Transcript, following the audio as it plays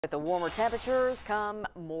With the warmer temperatures come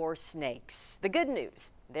more snakes. The good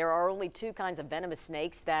news, there are only two kinds of venomous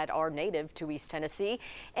snakes that are native to East Tennessee,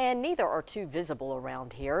 and neither are too visible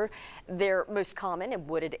around here. They're most common in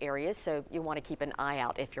wooded areas, so you want to keep an eye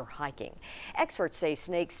out if you're hiking. Experts say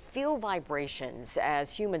snakes feel vibrations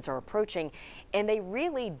as humans are approaching, and they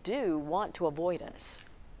really do want to avoid us.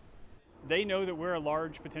 They know that we're a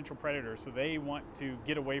large potential predator, so they want to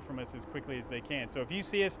get away from us as quickly as they can. So if you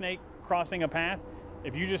see a snake crossing a path,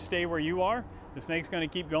 if you just stay where you are, the snake's going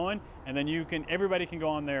to keep going, and then everybody can go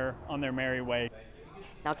on their merry way.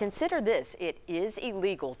 Now consider this, it is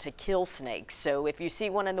illegal to kill snakes, so if you see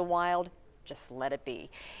one in the wild, just let it be.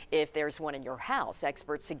 If there's one in your house,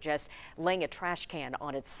 experts suggest laying a trash can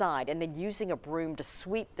on its side and then using a broom to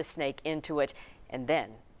sweep the snake into it and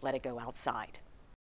then let it go outside.